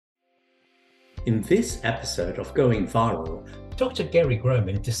In this episode of Going Viral, Dr. Gary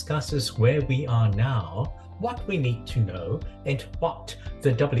Groman discusses where we are now, what we need to know, and what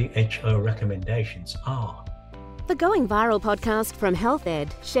the WHO recommendations are. The Going Viral podcast from Health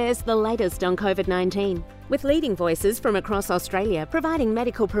Ed shares the latest on COVID-19, with leading voices from across Australia providing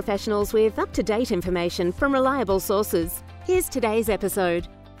medical professionals with up-to-date information from reliable sources. Here's today's episode.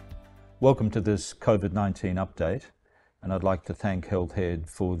 Welcome to this COVID-19 update, and I'd like to thank Health Ed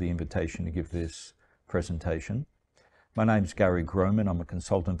for the invitation to give this presentation. My name's Gary Groman. I'm a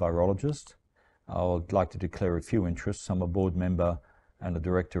consultant virologist. I'd like to declare a few interests. I'm a board member and a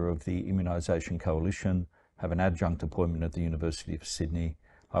director of the Immunisation Coalition, have an adjunct appointment at the University of Sydney.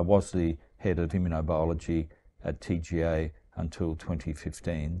 I was the head of immunobiology at TGA until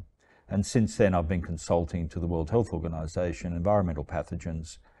 2015. And since then, I've been consulting to the World Health Organization, environmental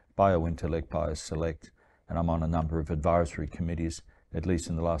pathogens, BioIntellect, BioSelect, and I'm on a number of advisory committees, at least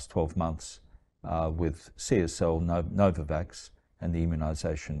in the last 12 months, with CSL, Novavax, and the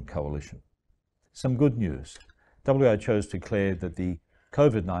Immunisation Coalition. Some good news. WHO has declared that the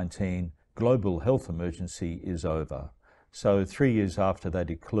COVID-19 global health emergency is over. So 3 years after they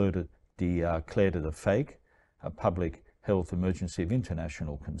declared it a fake, a public health emergency of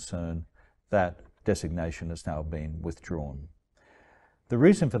international concern, that designation has now been withdrawn. The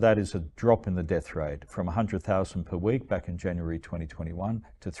reason for that is a drop in the death rate from 100,000 per week back in January 2021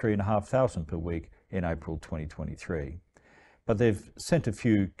 to 3,500 per week in April 2023. But they've sent a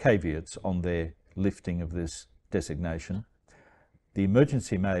few caveats on their lifting of this designation. The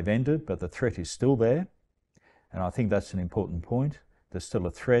emergency may have ended, but the threat is still there. And I think that's an important point. There's still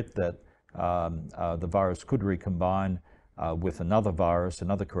a threat that the virus could recombine with another virus,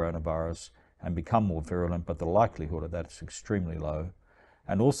 another coronavirus, and become more virulent, but the likelihood of that is extremely low.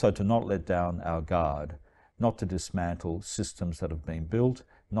 And also to not let down our guard, not to dismantle systems that have been built,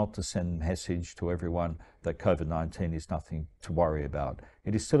 not to send a message to everyone that COVID-19 is nothing to worry about.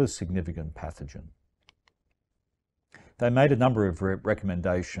 It is still a significant pathogen. They made a number of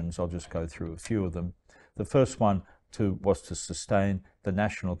recommendations. I'll just go through a few of them. The first one was to sustain the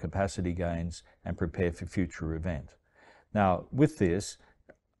national capacity gains and prepare for future event. Now, with this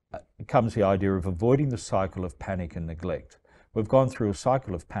comes the idea of avoiding the cycle of panic and neglect. We've gone through a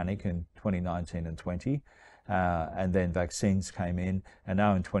cycle of panic in 2019 and 20, and then vaccines came in, and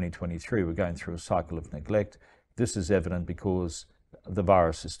now in 2023 we're going through a cycle of neglect. This is evident because the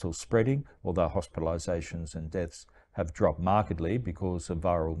virus is still spreading, although hospitalizations and deaths have dropped markedly because of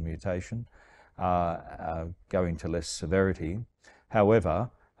viral mutation, going to less severity. However,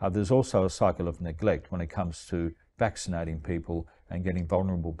 there's also a cycle of neglect when it comes to vaccinating people and getting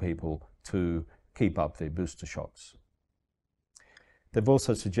vulnerable people to keep up their booster shots. They've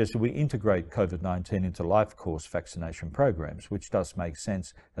also suggested we integrate COVID-19 into life course vaccination programs, which does make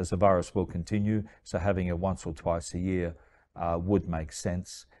sense as the virus will continue, so having it once or twice a year would make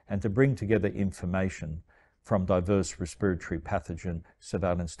sense, and to bring together information from diverse respiratory pathogen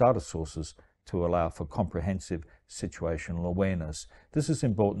surveillance data sources to allow for comprehensive situational awareness. This is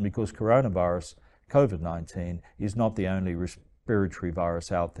important because coronavirus, COVID-19, is not the only respiratory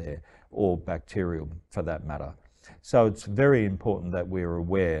virus out there, or bacterial for that matter. So it's very important that we're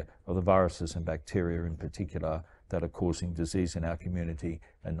aware of the viruses and bacteria in particular that are causing disease in our community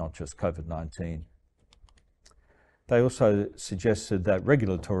and not just COVID-19. They also suggested that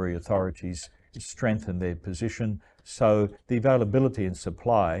regulatory authorities strengthen their position so the availability and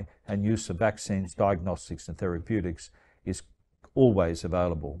supply and use of vaccines, diagnostics and therapeutics is always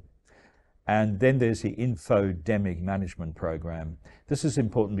available. And then there's the infodemic management program. This is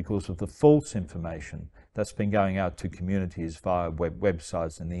important because of the false information that's been going out to communities via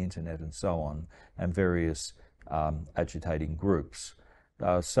websites and the internet and so on, and various agitating groups.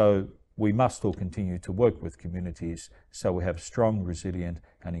 So we must all continue to work with communities so we have strong, resilient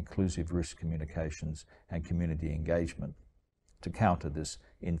and inclusive risk communications and community engagement to counter this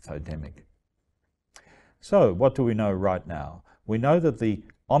infodemic. So what do we know right now? We know that the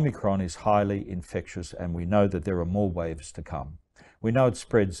Omicron is highly infectious, and we know that there are more waves to come. We know it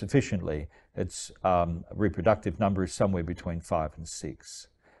spreads efficiently. Its reproductive number is somewhere between 5 and 6,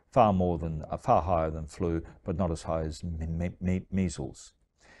 far higher than flu, but not as high as measles.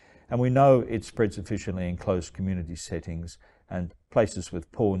 And we know it spreads efficiently in closed community settings and places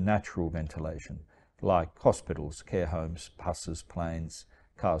with poor natural ventilation, like hospitals, care homes, buses, planes,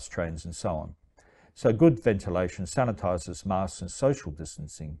 cars, trains, and so on. So good ventilation, sanitizers, masks and social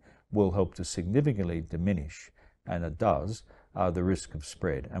distancing will help to significantly diminish, and it does, the risk of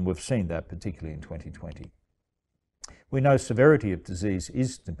spread. And we've seen that particularly in 2020. We know severity of disease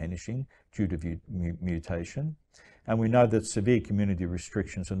is diminishing due to mutation, and we know that severe community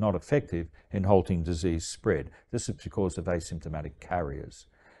restrictions are not effective in halting disease spread. This is because of asymptomatic carriers.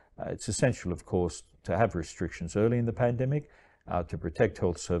 It's essential, of course, to have restrictions early in the pandemic to protect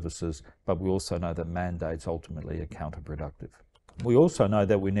health services, but we also know that mandates ultimately are counterproductive. We also know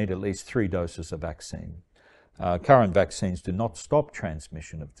that we need at least 3 doses of vaccine. Current vaccines do not stop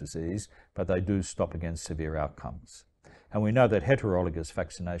transmission of disease, but they do stop against severe outcomes. And we know that heterologous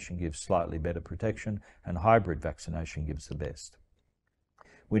vaccination gives slightly better protection and hybrid vaccination gives the best.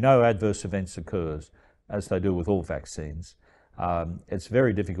 We know adverse events occurs, as they do with all vaccines. It's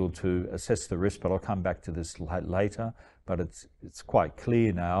very difficult to assess the risk, but I'll come back to this later. But it's quite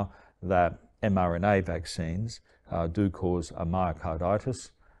clear now that mRNA vaccines do cause a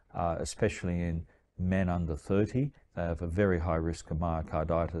myocarditis, especially in men under 30. They have a very high risk of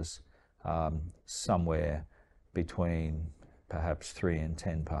myocarditis, somewhere between perhaps 3 and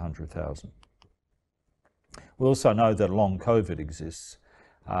 10 per 100,000. We also know that long COVID exists,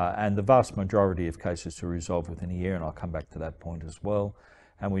 and the vast majority of cases are resolved within a year, and I'll come back to that point as well.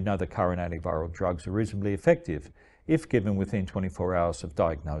 And we know that current antiviral drugs are reasonably effective if given within 24 hours of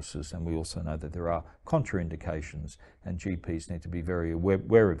diagnosis, and we also know that there are contraindications, and GPs need to be very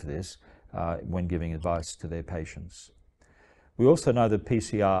aware of this when giving advice to their patients. We also know that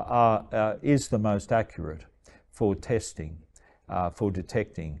PCR is the most accurate for testing, for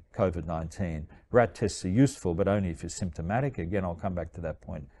detecting COVID-19. Rat tests are useful, but only if you're symptomatic. Again, I'll come back to that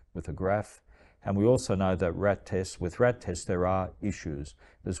point with a graph. And we also know that with rat tests, there are issues.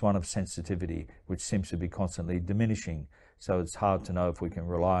 There's one of sensitivity, which seems to be constantly diminishing. So it's hard to know if we can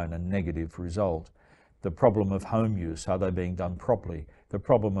rely on a negative result. The problem of home use, are they being done properly? The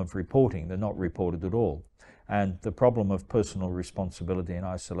problem of reporting, they're not reported at all. And the problem of personal responsibility and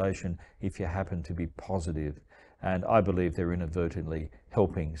isolation if you happen to be positive. And I believe they're inadvertently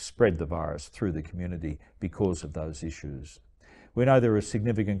helping spread the virus through the community because of those issues. We know there are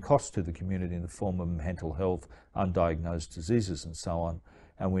significant costs to the community in the form of mental health, undiagnosed diseases and so on.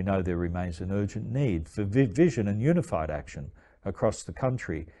 And we know there remains an urgent need for vision and unified action across the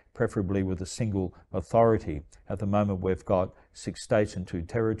country, preferably with a single authority. At the moment, we've got 6 states and 2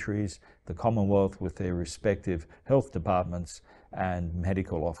 territories, the Commonwealth with their respective health departments and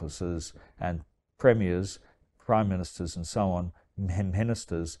medical officers and premiers, prime ministers and so on,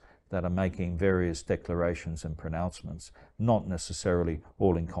 ministers that are making various declarations and pronouncements, not necessarily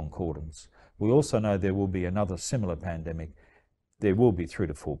all in concordance. We also know there will be another similar pandemic. There will be 3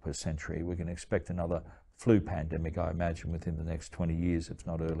 to 4 per century. We can expect another flu pandemic, I imagine, within the next 20 years, if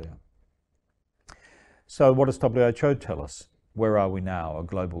not earlier. So what does WHO tell us? Where are we now? A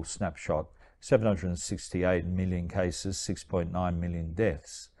global snapshot, 768 million cases, 6.9 million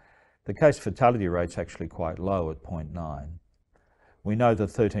deaths. The case fatality rate's actually quite low at 0.9. We know that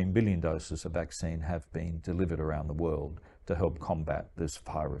 13 billion doses of vaccine have been delivered around the world to help combat this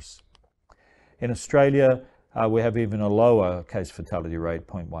virus. In Australia, we have even a lower case fatality rate,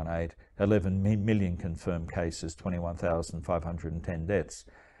 0.18, 11 million confirmed cases, 21,510 deaths.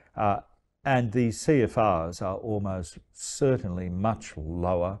 And the CFRs are almost certainly much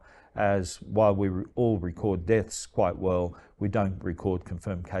lower, as while we all record deaths quite well, we don't record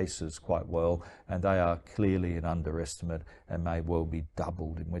confirmed cases quite well, and they are clearly an underestimate and may well be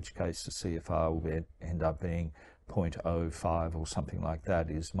doubled, in which case the CFR will end up being 0.05 or something like that,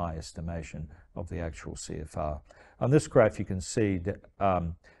 is my estimation of the actual CFR. On this graph you can see that,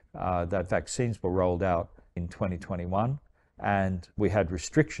 that vaccines were rolled out in 2021, and we had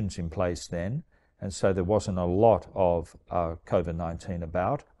restrictions in place then, and so there wasn't a lot of COVID-19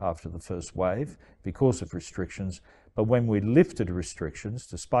 about after the first wave because of restrictions. But when we lifted restrictions,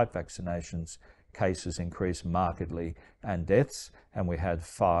 despite vaccinations, cases increased markedly and deaths, and we had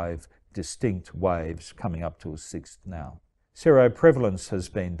 5 distinct waves coming up to a 6th now. Seroprevalence has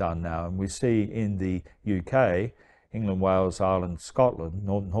been done now, and we see in the UK, England, Wales, Ireland, Scotland,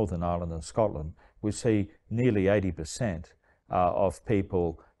 Northern Ireland and Scotland, we see nearly 80% of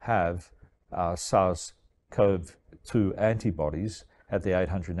people have SARS-CoV-2 antibodies at the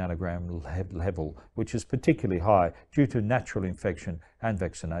 800 nanogram level, which is particularly high due to natural infection and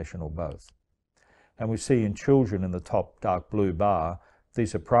vaccination or both. And we see in children in the top dark blue bar,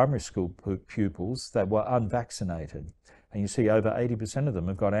 these are primary school pupils that were unvaccinated. And you see over 80% of them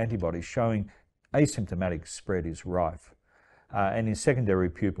have got antibodies showing asymptomatic spread is rife. And in secondary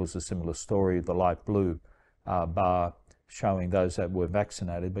pupils, a similar story, the light blue bar showing those that were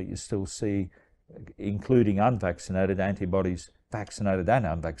vaccinated, but you still see, including unvaccinated, antibodies, vaccinated and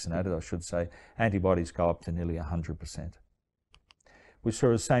unvaccinated, I should say, antibodies go up to nearly 100%. We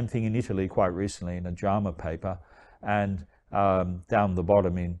saw the same thing in Italy quite recently in a JAMA paper, And down the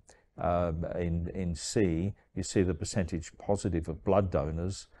bottom in C, you see the percentage positive of blood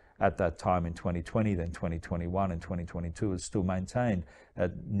donors at that time in 2020, then 2021 and 2022 is still maintained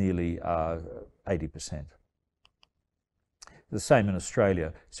at nearly 80%. The same in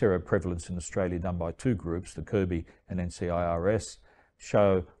Australia. Seroprevalence in Australia done by two groups, the Kirby and NCIRS,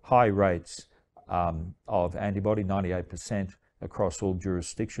 show high rates of antibody, 98% across all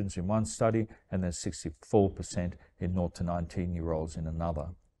jurisdictions in one study, and then 64% in 0 to 19-year-olds in another.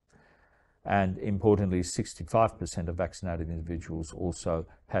 And importantly, 65% of vaccinated individuals also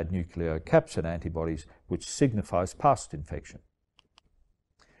had nucleocapsid antibodies, which signifies past infection.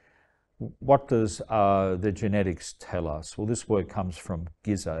 What does the genetics tell us? Well, this work comes from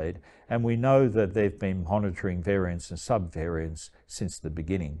Gisaid, and we know that they've been monitoring variants and subvariants since the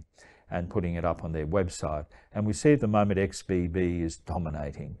beginning and putting it up on their website. And we see at the moment XBB is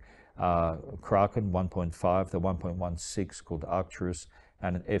dominating. Kraken 1.5, the 1.16 called Arcturus,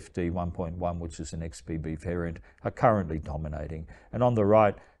 and an FD 1.1, which is an XBB variant, are currently dominating. And on the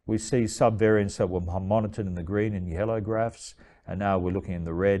right, we see subvariants that were monitored in the green and yellow graphs, and now we're looking in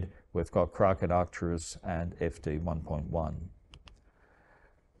the red. We've got Kraken, Arcturus, and FD 1.1.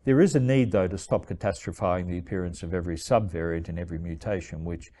 There is a need, though, to stop catastrophizing the appearance of every subvariant and every mutation,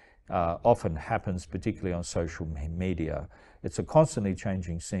 which often happens, particularly on social media. It's a constantly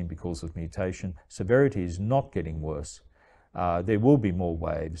changing scene because of mutation. Severity is not getting worse. There will be more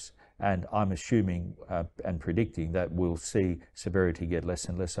waves, and I'm assuming and predicting that we'll see severity get less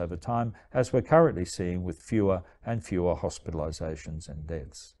and less over time, as we're currently seeing with fewer and fewer hospitalizations and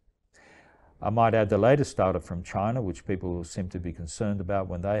deaths. I might add the latest data from China, which people seem to be concerned about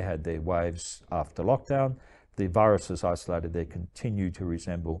when they had their waves after lockdown. The viruses isolated there continue to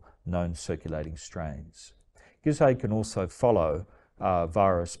resemble known circulating strains. Gisaid can also follow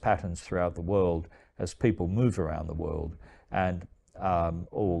virus patterns throughout the world as people move around the world, and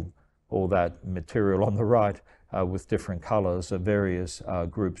all that material on the right with different colours of various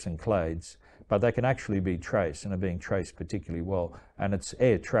groups and clades, but they can actually be traced and are being traced particularly well, and it's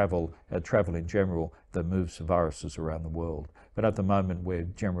air travel, travel in general, that moves the viruses around the world. But at the moment we're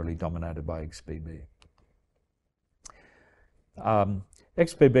generally dominated by XBB.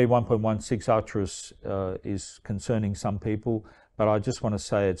 XBB 1.16 Arcturus is concerning some people, but I just want to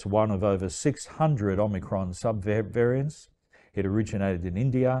say it's one of over 600 Omicron subvariants. It originated in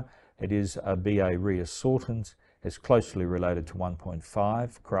India. It is a BA reassortant. It's closely related to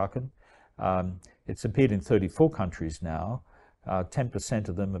 1.5 Kraken. It's appeared in 34 countries now. 10%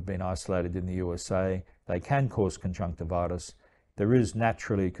 of them have been isolated in the USA. They can cause conjunctivitis. There is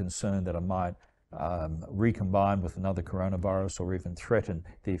naturally concern that it might recombine with another coronavirus or even threaten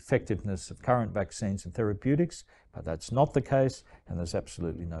the effectiveness of current vaccines and therapeutics, but that's not the case, and there's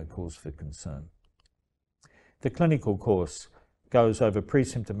absolutely no cause for concern. The clinical course goes over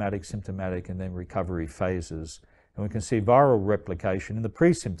pre-symptomatic, symptomatic, and then recovery phases. And we can see viral replication in the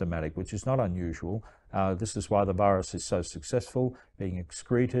pre-symptomatic, which is not unusual. This is why the virus is so successful, being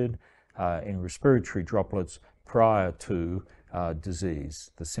excreted in respiratory droplets prior to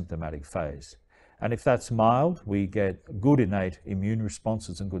disease, the symptomatic phase. And if that's mild, we get good innate immune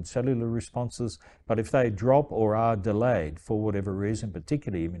responses and good cellular responses. But if they drop or are delayed for whatever reason,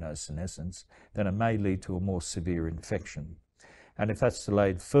 particularly immunosenescence, then it may lead to a more severe infection. And if that's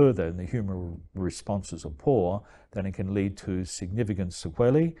delayed further and the humoral responses are poor, then it can lead to significant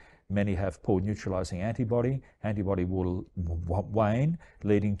sequelae. Many have poor neutralizing antibody. Antibody will wane,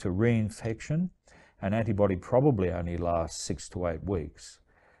 leading to reinfection. And antibody probably only lasts 6 to 8 weeks.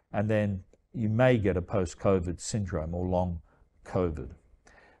 And then you may get a post-COVID syndrome or long COVID.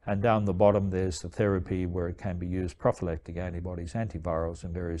 And down the bottom, there's the therapy where it can be used: prophylactic antibodies, antivirals,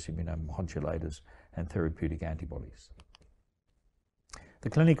 and various immunomodulators and therapeutic antibodies. The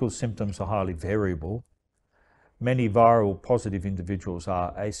clinical symptoms are highly variable. Many viral positive individuals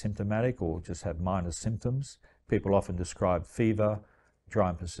are asymptomatic or just have minor symptoms. People often describe fever, dry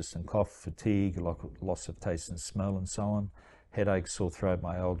and persistent cough, fatigue, loss of taste and smell, and so on. Headache, sore throat,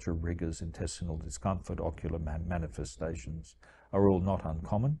 myalgia, rigors, intestinal discomfort, ocular manifestations are all not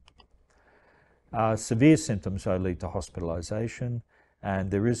uncommon. Severe symptoms though lead to hospitalization,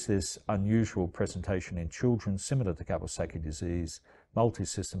 and there is this unusual presentation in children similar to Kawasaki disease,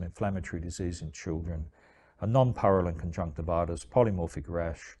 multi-system inflammatory disease in children, a non-purulent conjunctivitis, polymorphic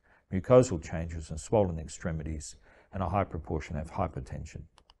rash, mucosal changes and swollen extremities, and a high proportion have hypertension.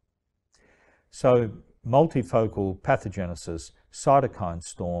 So multifocal pathogenesis, cytokine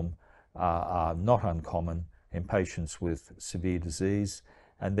storm are not uncommon in patients with severe disease,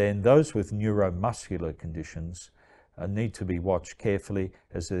 and then those with neuromuscular conditions need to be watched carefully,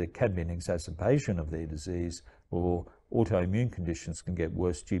 as there can be an exacerbation of their disease or autoimmune conditions can get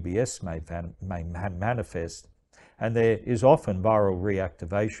worse, GBS may manifest, and there is often viral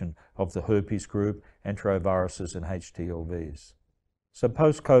reactivation of the herpes group, enteroviruses and HTLVs. So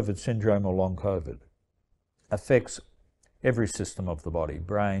post-COVID syndrome or long COVID affects every system of the body.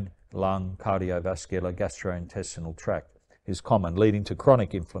 Brain, lung, cardiovascular, gastrointestinal tract is common, leading to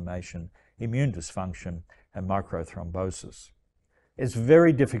chronic inflammation, immune dysfunction and microthrombosis. It's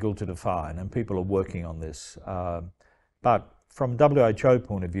very difficult to define, and people are working on this, but from WHO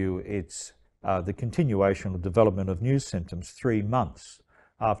point of view, it's the continuation of development of new symptoms 3 months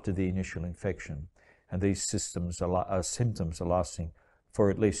after the initial infection, and these symptoms are lasting for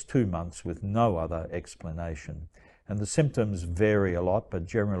at least 2 months with no other explanation. And the symptoms vary a lot, but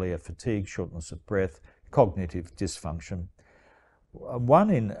generally are fatigue, shortness of breath, cognitive dysfunction. 1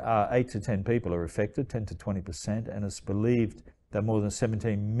 in 8 to 10 people are affected, 10 to 20%, and it's believed that more than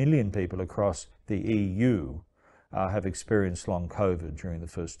 17 million people across the EU have experienced long COVID during the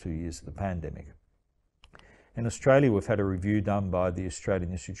first 2 years of the pandemic. In Australia, we've had a review done by the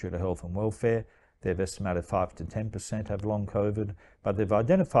Australian Institute of Health and Welfare. They've estimated 5 to 10% have long COVID, but they've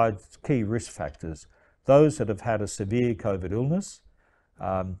identified key risk factors. Those that have had a severe COVID illness,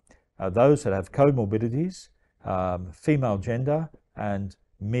 those that have comorbidities, female gender, and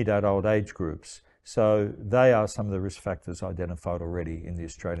mid-adult age groups. So they are some of the risk factors identified already in the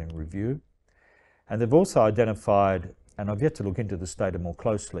Australian review. And they've also identified, and I've yet to look into this data more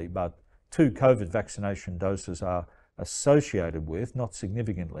closely, but 2 COVID vaccination doses are associated with, not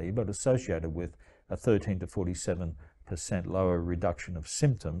significantly, but associated with a 13 to 47% lower reduction of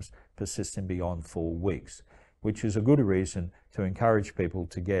symptoms persisting beyond 4 weeks, which is a good reason to encourage people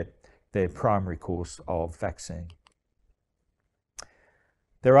to get their primary course of vaccine.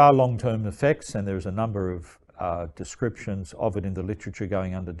 There are long-term effects, and there's a number of descriptions of it in the literature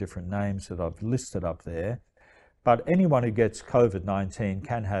going under different names that I've listed up there. But anyone who gets COVID-19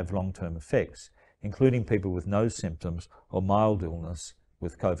 can have long-term effects, including people with no symptoms or mild illness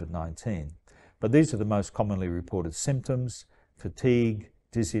with COVID-19. But these are the most commonly reported symptoms: fatigue,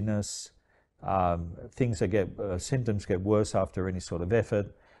 dizziness, symptoms get worse after any sort of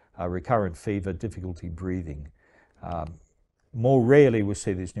effort, recurrent fever, difficulty breathing. More rarely we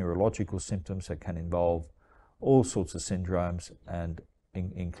see these neurological symptoms that can involve all sorts of syndromes, and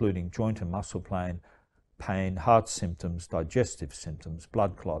including joint and muscle pain, heart symptoms, digestive symptoms,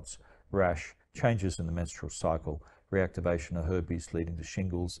 blood clots, rash, changes in the menstrual cycle, reactivation of herpes leading to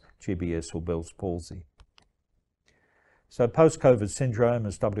shingles, GBS or Bell's palsy. So post-COVID syndrome,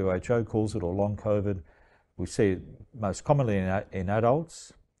 as WHO calls it, or long COVID, we see it most commonly in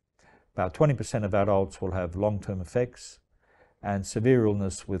adults. About 20% of adults will have long-term effects, and severe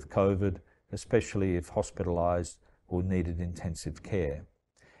illness with COVID, especially if hospitalised or needed intensive care.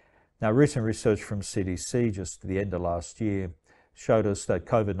 Now, recent research from CDC just at the end of last year showed us that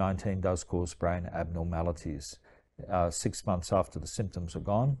COVID-19 does cause brain abnormalities 6 months after the symptoms are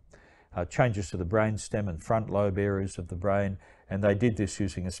gone, changes to the brainstem and front lobe areas of the brain, and they did this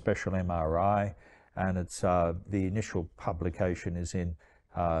using a special MRI, and it's the initial publication is in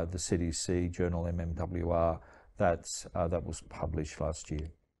the CDC journal MMWR that was published last year.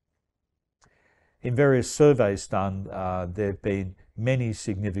 In various surveys done, there have been many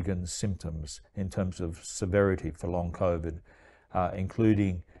significant symptoms in terms of severity for long COVID,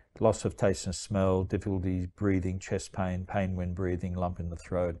 including loss of taste and smell, difficulty breathing, chest pain, pain when breathing, lump in the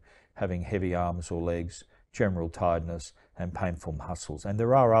throat, having heavy arms or legs, general tiredness, and painful muscles. And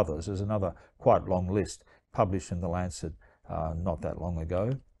there are others. There's another quite long list published in The Lancet not that long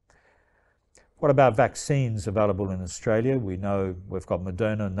ago. What about vaccines available in Australia? We know we've got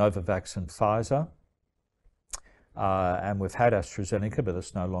Moderna, Novavax and Pfizer, and we've had AstraZeneca, but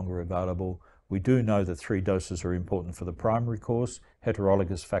it's no longer available. We do know that 3 doses are important for the primary course.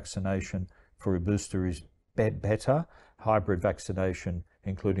 Heterologous vaccination for a booster is better. Hybrid vaccination,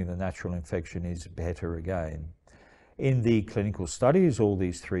 including the natural infection, is better again. In the clinical studies, all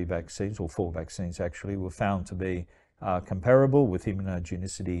these 3 vaccines, or 4 vaccines actually, were found to be comparable with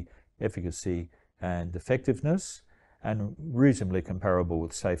immunogenicity, efficacy and effectiveness, and reasonably comparable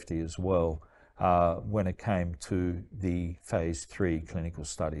with safety as well when it came to the phase 3 clinical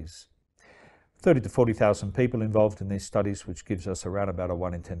studies. 30 to 40,000 people involved in these studies, which gives us around about a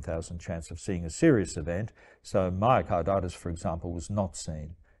 1 in 10,000 chance of seeing a serious event. So myocarditis, for example, was not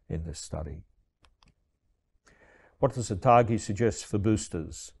seen in this study. What does ATAGI suggest for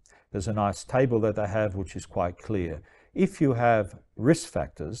boosters? There's a nice table that they have which is quite clear. If you have risk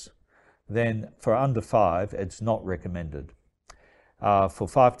factors, then for under 5, it's not recommended. For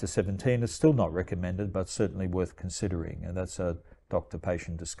 5 to 17, it's still not recommended, but certainly worth considering, and that's a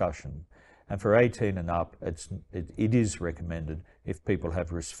doctor-patient discussion. And for 18 and up, it is recommended if people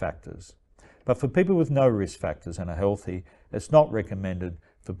have risk factors. But for people with no risk factors and are healthy, it's not recommended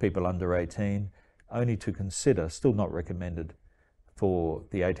for people under 18, only to consider, still not recommended for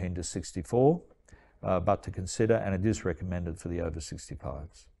the 18 to 64, but to consider, and it is recommended for the over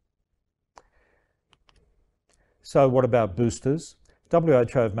 65s. So what about boosters?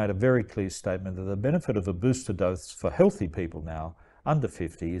 WHO have made a very clear statement that the benefit of a booster dose for healthy people now under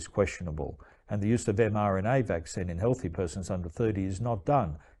 50 is questionable, and the use of mRNA vaccine in healthy persons under 30 is not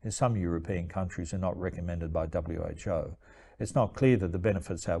done in some European countries and not recommended by WHO. It's not clear that the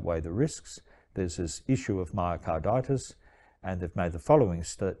benefits outweigh the risks. There's this issue of myocarditis, and they've made the following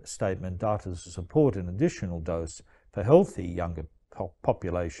statement: data to support an additional dose for healthy younger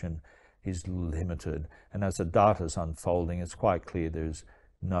population is limited, and as the data is unfolding, it's quite clear there's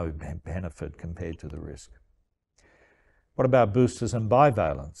no benefit compared to the risk. What about boosters and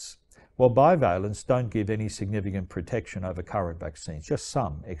bivalents? Well, bivalents don't give any significant protection over current vaccines, just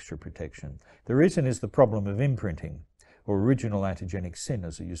some extra protection. The reason is the problem of imprinting, or original antigenic sin,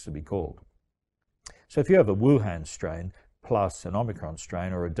 as it used to be called. So if you have a Wuhan strain plus an Omicron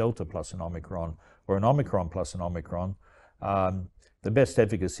strain, or a Delta plus an Omicron, or an Omicron plus an Omicron, the best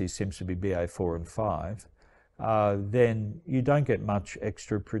efficacy seems to be BA4 and 5, then you don't get much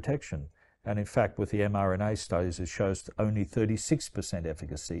extra protection. And in fact, with the mRNA studies, it shows only 36%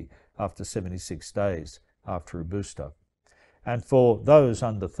 efficacy after 76 days after a booster. And for those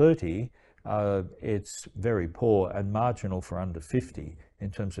under 30, it's very poor and marginal for under 50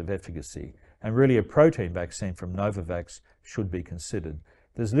 in terms of efficacy. And really a protein vaccine from Novavax should be considered.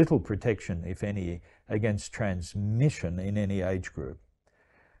 There's little protection, if any, against transmission in any age group.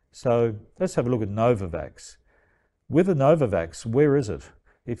 So let's have a look at Novavax. With a Novavax, where is it?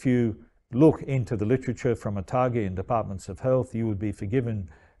 If you look into the literature from ATAGI and Departments of Health, you would be forgiven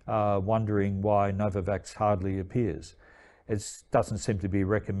wondering why Novavax hardly appears. It doesn't seem to be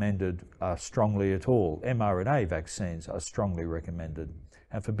recommended strongly at all. mRNA vaccines are strongly recommended.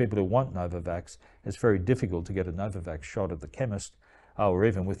 And for people who want Novavax, it's very difficult to get a Novavax shot at the chemist or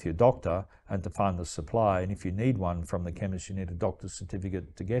even with your doctor and to find the supply. And if you need one from the chemist, you need a doctor's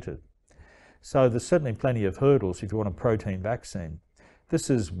certificate to get it. So there's certainly plenty of hurdles if you want a protein vaccine. This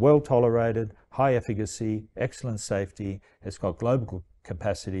is well tolerated, high efficacy, excellent safety. It's got global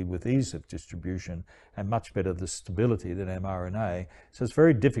capacity with ease of distribution and much better the stability than mRNA. So it's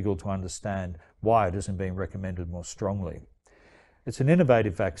very difficult to understand why it isn't being recommended more strongly. It's an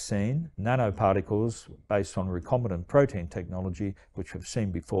innovative vaccine, nanoparticles based on recombinant protein technology, which we've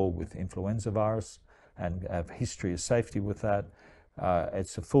seen before with influenza virus and have history of safety with that.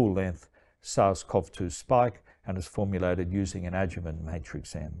 It's a full-length SARS-CoV-2 spike and is formulated using an adjuvant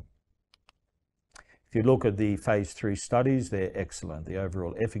matrix M. If you look at the phase 3 studies, they're excellent. The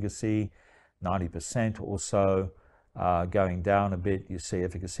overall efficacy, 90% or so. Going down a bit, you see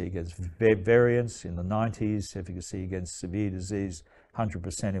efficacy against variants in the 90s, efficacy against severe disease,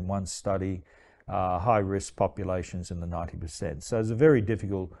 100% in one study, high-risk populations in the 90%. So it's very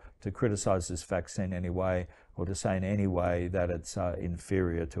difficult to criticize this vaccine anyway, or to say in any way that it's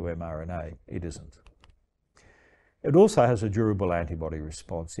inferior to mRNA. It isn't. It also has a durable antibody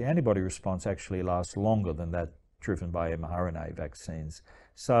response. The antibody response actually lasts longer than that driven by mRNA vaccines.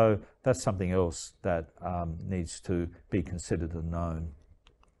 So that's something else that needs to be considered and known.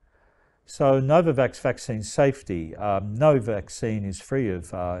 So Novavax vaccine safety. No vaccine is free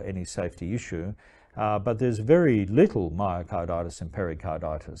of any safety issue, but there's very little myocarditis and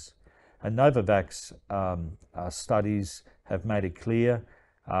pericarditis. And Novavax studies have made it clear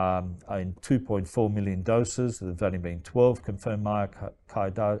in 2.4 million doses, there have only been 12 confirmed myocarditis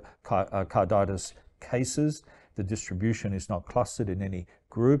cases. The distribution is not clustered in any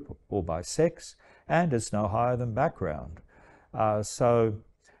group or by sex, and it's no higher than background. So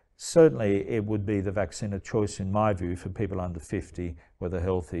certainly it would be the vaccine of choice, in my view, for people under 50, whether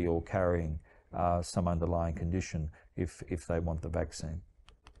healthy or carrying some underlying condition, if they want the vaccine.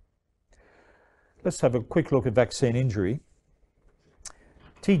 Let's have a quick look at vaccine injury.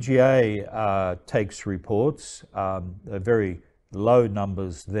 TGA takes reports, very low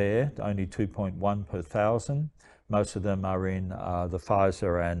numbers there, only 2.1 per thousand. Most of them are in the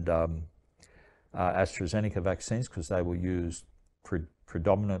Pfizer and AstraZeneca vaccines because they were used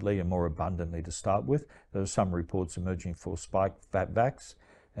predominantly and more abundantly to start with. There are some reports emerging for Spikevax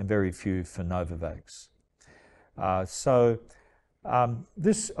and very few for Novavax.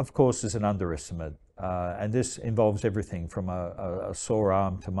 This, of course, is an underestimate, and this involves everything from a sore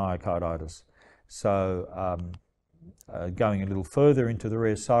arm to myocarditis. So going a little further into the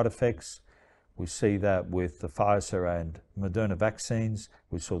rare side effects, We see that with the Pfizer and Moderna vaccines.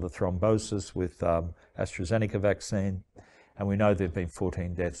 We saw the thrombosis with AstraZeneca vaccine. And we know there have been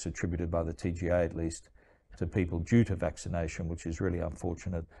 14 deaths attributed by the TGA, at least, to people due to vaccination, which is really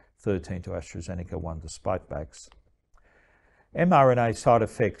unfortunate. 13 to AstraZeneca, 1 to Spikevax. mRNA side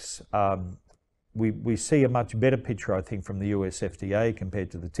effects, we see a much better picture, I think, from the US FDA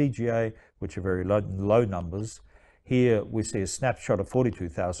compared to the TGA, which are very low numbers. Here we see a snapshot of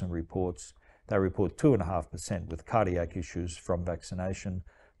 42,000 reports. They report 2.5% with cardiac issues from vaccination,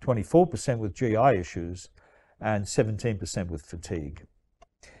 24% with GI issues, and 17% with fatigue.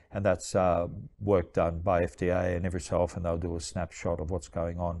 And that's work done by FDA, and every so often they'll do a snapshot of what's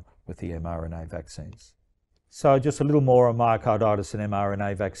going on with the mRNA vaccines. So just a little more on myocarditis and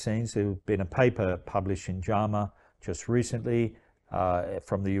mRNA vaccines. There's been a paper published in JAMA just recently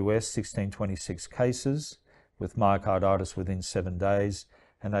from the US, 1626 cases with myocarditis within 7 days.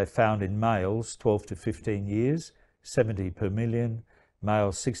 And they found in males 12 to 15 years, 70 per million,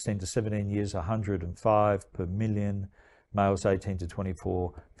 males 16 to 17 years, 105 per million, males 18 to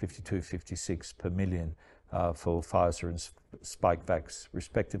 24, 52, 56 per million for Pfizer and Spikevax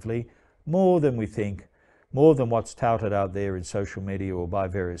respectively. More than we think, more than what's touted out there in social media or by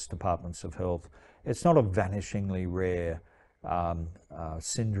various departments of health. It's not a vanishingly rare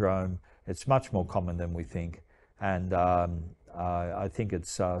syndrome. It's much more common than we think. And I think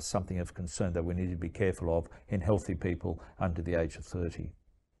it's something of concern that we need to be careful of in healthy people under the age of 30.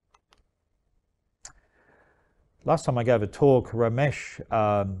 Last time I gave a talk, Ramesh,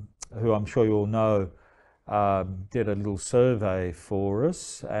 who I'm sure you all know, did a little survey for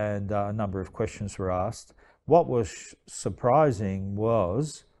us, and a number of questions were asked. What was surprising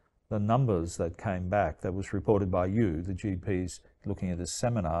was the numbers that came back that was reported by you, the GPs, looking at this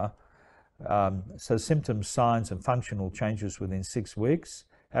seminar. So symptoms, signs and functional changes within 6 weeks,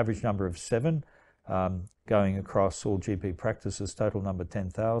 average number of 7, going across all GP practices, total number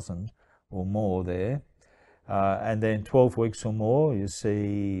 10,000 or more there. And then 12 weeks or more, you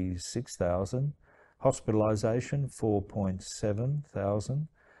see 6,000, hospitalisation 4,700,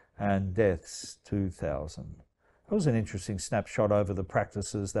 and deaths 2,000. That was an interesting snapshot over the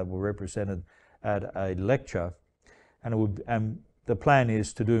practices that were represented at a lecture, and the plan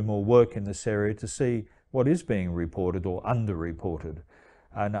is to do more work in this area to see what is being reported or underreported.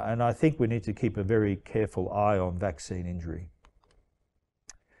 And I think we need to keep a very careful eye on vaccine injury.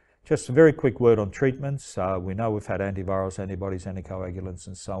 Just a very quick word on treatments. We know we've had antivirals, antibodies, anticoagulants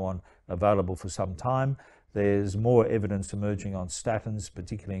and so on available for some time. There's more evidence emerging on statins,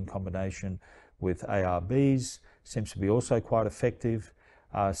 particularly in combination with ARBs. Seems to be also quite effective.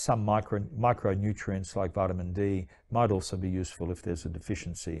 Some micronutrients like vitamin D might also be useful if there's a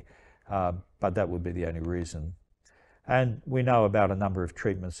deficiency, but that would be the only reason. And we know about a number of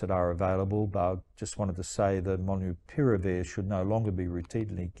treatments that are available, but I just wanted to say that molnupiravir should no longer be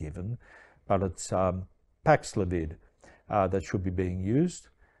routinely given, but it's Paxlovid that should be being used.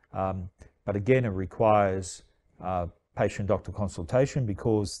 But again, it requires patient-doctor consultation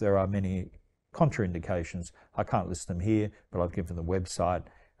because there are many contraindications. I can't list them here, but I've given the website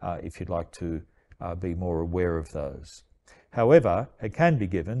if you'd like to be more aware of those. However, it can be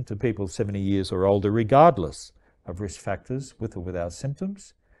given to people 70 years or older regardless of risk factors with or without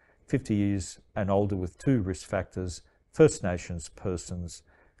symptoms, 50 years and older with 2 risk factors, First Nations persons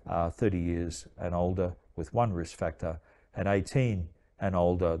 30 years and older with 1 risk factor, and 18 and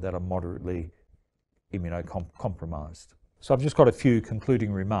older that are moderately immunocompromised. So I've just got a few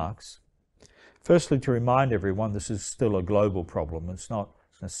concluding remarks. Firstly, to remind everyone, this is still a global problem. It's not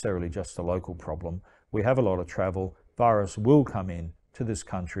necessarily just a local problem. We have a lot of travel. Virus will come in to this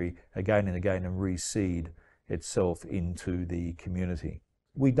country again and again and reseed itself into the community.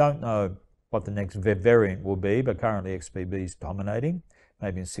 We don't know what the next variant will be, but currently XBB is dominating.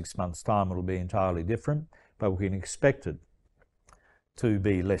 Maybe in 6 months' time it'll be entirely different, but we can expect it to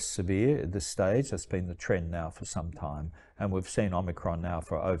be less severe at this stage. That's been the trend now for some time, and we've seen Omicron now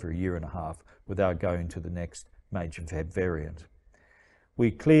for over a year and a half without going to the next major variant.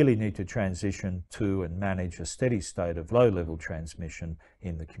 We clearly need to transition to and manage a steady state of low-level transmission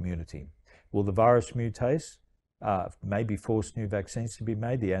in the community. Will the virus mutate? Maybe force new vaccines to be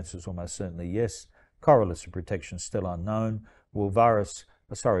made? The answer is almost certainly yes. Correlates of protection still unknown. Will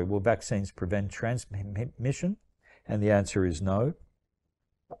vaccines prevent transmission? And the answer is no.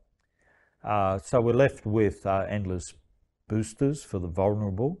 So we're left with endless boosters for the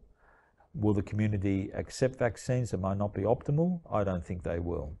vulnerable. Will the community accept vaccines that might not be optimal? I don't think they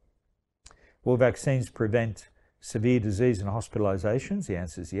will. Will vaccines prevent severe disease and hospitalizations? The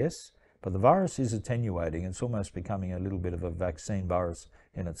answer is yes. But the virus is attenuating. It's almost becoming a little bit of a vaccine virus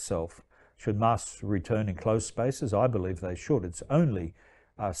in itself. Should masks return in closed spaces? I believe they should. It's only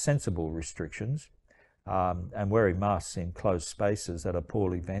sensible restrictions and wearing masks in closed spaces that are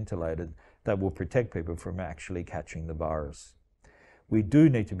poorly ventilated that will protect people from actually catching the virus. We do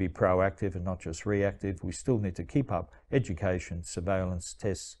need to be proactive and not just reactive. We still need to keep up education, surveillance,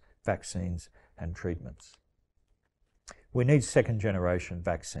 tests, vaccines, and treatments. We need second-generation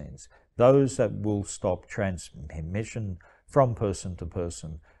vaccines, those that will stop transmission from person to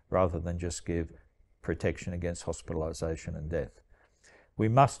person rather than just give protection against hospitalization and death. We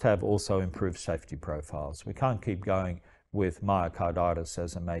must have also improved safety profiles. We can't keep going with myocarditis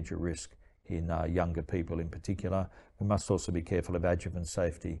as a major risk in younger people in particular. We must also be careful of adjuvant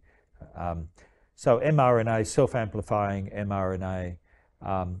safety. So mRNA, self-amplifying mRNA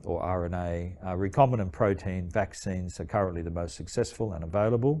or RNA, recombinant protein vaccines are currently the most successful and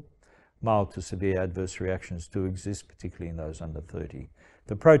available. Mild to severe adverse reactions do exist, particularly in those under 30.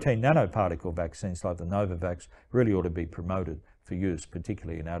 The protein nanoparticle vaccines like the Novavax really ought to be promoted for use,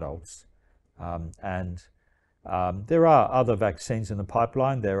 particularly in adults. There are other vaccines in the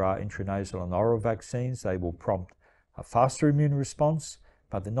pipeline. There are intranasal and oral vaccines. They will prompt a faster immune response,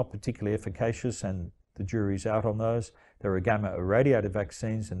 but they're not particularly efficacious, and the jury's out on those. There are gamma irradiated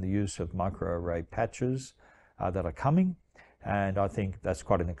vaccines and the use of microarray patches that are coming, and I think that's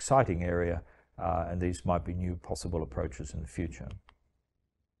quite an exciting area, and these might be new possible approaches in the future.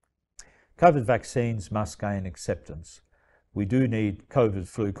 COVID vaccines must gain acceptance. We do need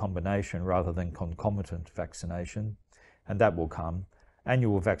COVID-flu combination rather than concomitant vaccination, and that will come.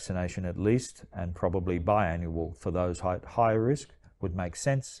 Annual vaccination at least, and probably biannual for those at higher risk would make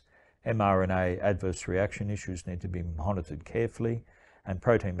sense. mRNA adverse reaction issues need to be monitored carefully, and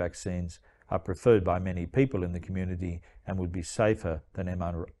protein vaccines are preferred by many people in the community and would be safer than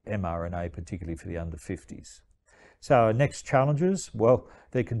mRNA, particularly for the under 50s. So our next challenges, well,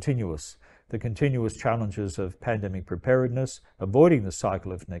 they're continuous. The continuous challenges of pandemic preparedness, avoiding the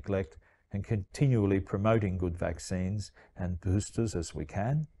cycle of neglect, and continually promoting good vaccines and boosters as we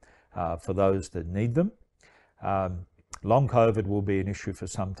can for those that need them. Long COVID will be an issue for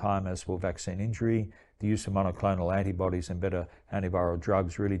some time, as will vaccine injury. The use of monoclonal antibodies and better antiviral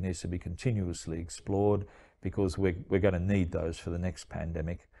drugs really needs to be continuously explored, because we're going to need those for the next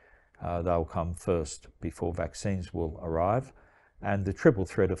pandemic. They'll come first before vaccines will arrive. And the triple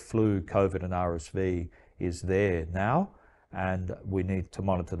threat of flu, COVID and RSV is there now, and we need to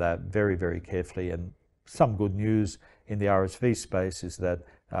monitor that very, very carefully. And some good news in the RSV space is that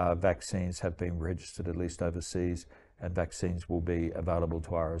vaccines have been registered, at least overseas, and vaccines will be available to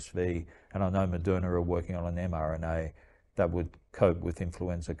RSV. And I know Moderna are working on an mRNA that would cope with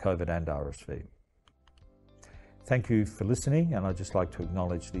influenza, COVID and RSV. Thank you for listening, and I'd just like to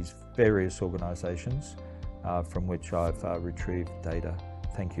acknowledge these various organisations from which I've retrieved data.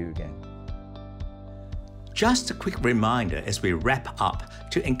 Thank you again. Just a quick reminder as we wrap up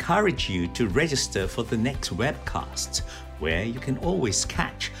to encourage you to register for the next webcast, where you can always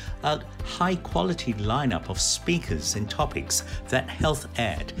catch a high-quality lineup of speakers and topics that Health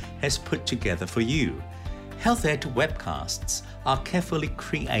Ed has put together for you. Health Ed webcasts are carefully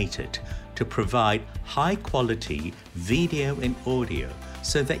created to provide high-quality video and audio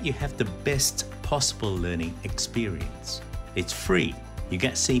so that you have the best possible learning experience. It's free, you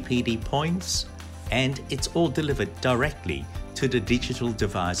get CPD points, and it's all delivered directly to the digital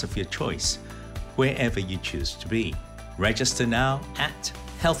device of your choice, wherever you choose to be. Register now at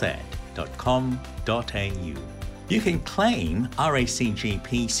healthed.com.au. You can claim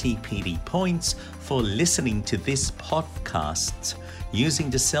RACGP CPD points for listening to this podcast using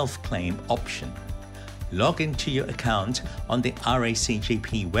the self-claim option. Log into your account on the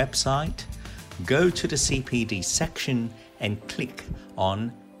RACGP website, go to the CPD section and click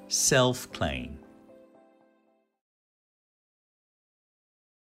on self-claim.